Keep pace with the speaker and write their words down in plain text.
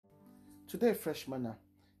Today, fresh manna,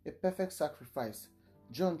 a perfect sacrifice.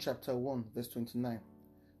 John chapter 1, verse 29.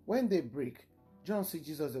 When they break, John see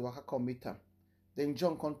Jesus dey waka come meet am. Then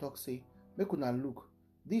John come talk say, make una look,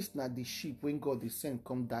 this na the sheep when God dey send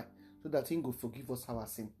come die, so that he go forgive us our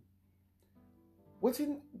sin.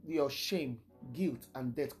 Wetin your shame, guilt,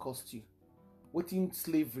 and death cost you? Wetin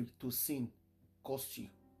slavery to sin cost you?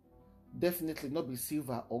 Definitely not be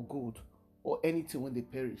silver or gold or anything when they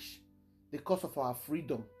perish. The cost of our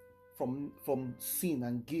freedom from sin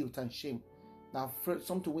and guilt and shame. Now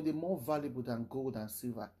something when they more valuable than gold and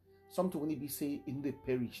silver. Something when it be say in the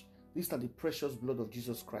perish. These are the precious blood of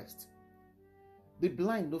Jesus Christ. The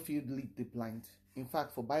blind no fit lead the blind. In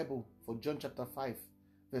fact, for Bible, for John chapter 5,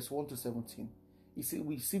 verse 1 to 17,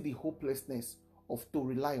 we see the hopelessness of to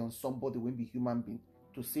rely on somebody when be human being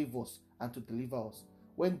to save us and to deliver us.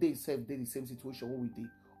 When they serve, they the same situation when we did,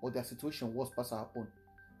 or their situation was past our own.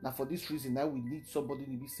 Now for this reason, now we need somebody to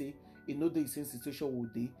be say, in no the same situation we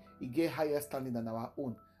dey, he get higher standing than our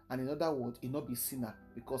own. And in other words, he not be sinner,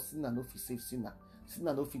 because sinner no fit save sinner.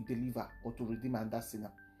 Sinner no fit deliver or to redeem and that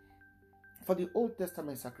sinner. For the Old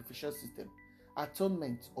Testament sacrificial system,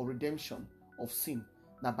 atonement or redemption of sin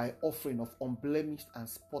now by offering of unblemished and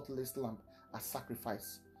spotless lamb as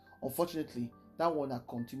sacrifice. Unfortunately, that one a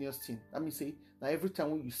continuous thing. Let me say, now every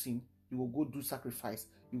time when you sin, you will go do sacrifice.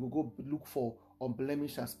 You will go look for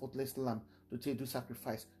unblemished and spotless lamb to take do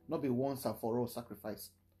sacrifice, not be once and for all sacrifice.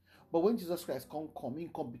 But when Jesus Christ he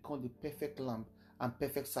come become the perfect lamb and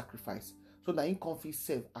perfect sacrifice. So that he can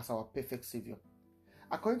serve as our perfect savior.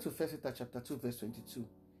 According to 1 Peter chapter 2, verse 22,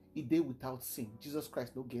 he did without sin. Jesus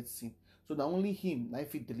Christ no get sin. So that only him now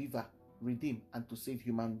fit deliver, redeem, and to save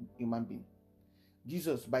human being.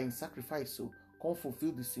 Jesus, by his sacrifice, so can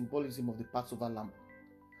fulfill the symbolism of the Passover lamb.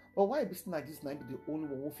 But why be like this now be the only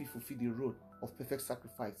one who fit fulfill the role of perfect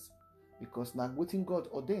sacrifice? Because now waiting God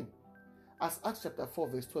ordained. As Acts chapter 4,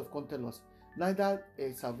 verse 12 can tell us, neither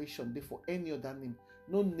salvation there for any other name,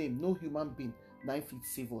 no human being now fit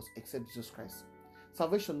save us except Jesus Christ.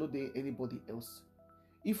 Salvation no there anybody else.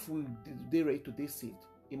 If we they ready to be saved,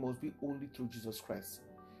 it must be only through Jesus Christ.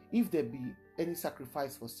 If there be any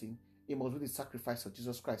sacrifice for sin, it must be the sacrifice of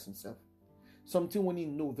Jesus Christ himself. Something when he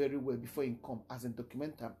know very well before he come, as in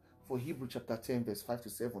documentum for Hebrew chapter 10, verse 5 to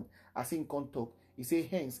 7. As in can talk, he say,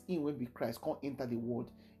 hence, in when be Christ can't enter the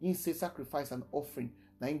world. He say sacrifice and offering,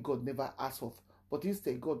 now God never asked of. But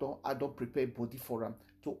instead, God don't prepare body for him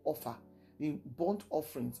to offer. In burnt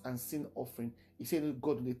offerings and sin offering, he said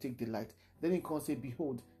God will take delight. Then he can say,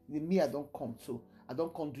 behold, me I don't come, so I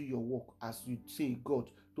don't come do your work, as you say, God,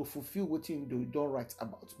 to fulfill what you don't write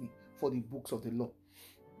about me for the books of the law.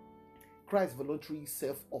 Christ voluntarily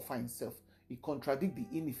self-offer himself. He contradict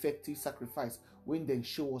the ineffective sacrifice when they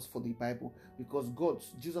show us for the Bible, because God,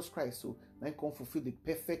 Jesus Christ, so now can fulfill the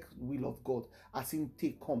perfect will of God, as in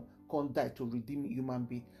come die to redeem human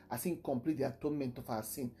being, as in complete the atonement of our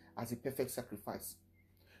sin as a perfect sacrifice.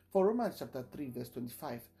 For Romans chapter 3, verse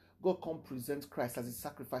 25, God can present Christ as a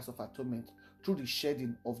sacrifice of atonement through the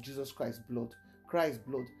shedding of Jesus Christ's blood. Christ's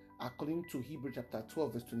blood, according to Hebrew chapter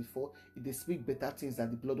 12, verse 24, it speak better things than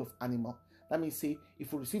the blood of animal. That means say,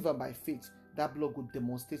 if we receive them by faith, that blood would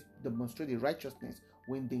demonstrate the righteousness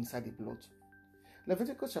when they inside the blood.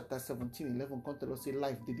 Leviticus chapter 17:11 can tell us say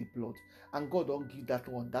life did the blood, and God don't give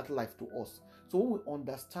that life to us. So when we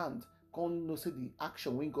understand, can know say the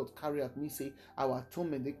action when God carry out me say our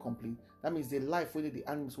atonement they complete. That means the life when the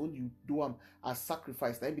animals when you do them as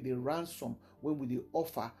sacrifice, that be the ransom when we they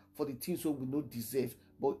offer for the things so we not deserve,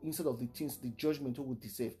 but instead of the things the judgment we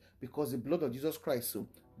deserve, because the blood of Jesus Christ so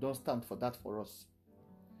don't stand for that for us.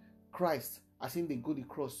 Christ, as in they go the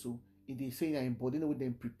cross so in the saying in body when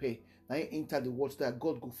them prepare now you enter the world so that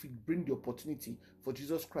God go bring the opportunity for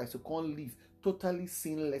Jesus Christ to come live totally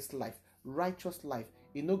sinless life, righteous life.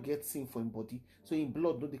 He no get sin for him body, so in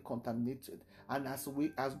blood no they contaminated, and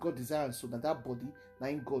as God desires so that body now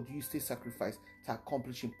in God used to sacrifice to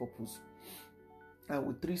accomplish his purpose. And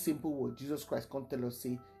with three simple words, Jesus Christ can tell us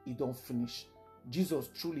say he don't finish. Jesus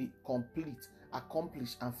truly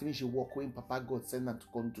accomplish and finish the work when Papa God sent him to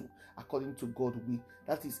come do according to God's will.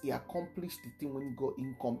 That is, he accomplished the thing when God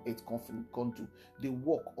come do the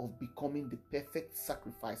work of becoming the perfect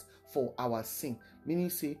sacrifice for our sin. Meaning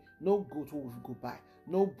say no goat will go by,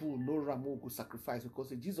 no bull, no ram will go sacrifice, because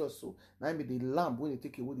Jesus so now be the lamb when they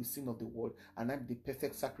take away the sin of the world, and I'm the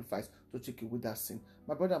perfect sacrifice to take away that sin.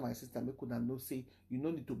 My brother, my sister, make una know say you no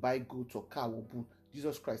need to buy goat or cow or bull.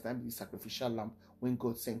 Jesus Christ, I'm the sacrificial lamb when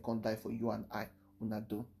God sent come die for you and I. Una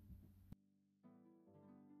do.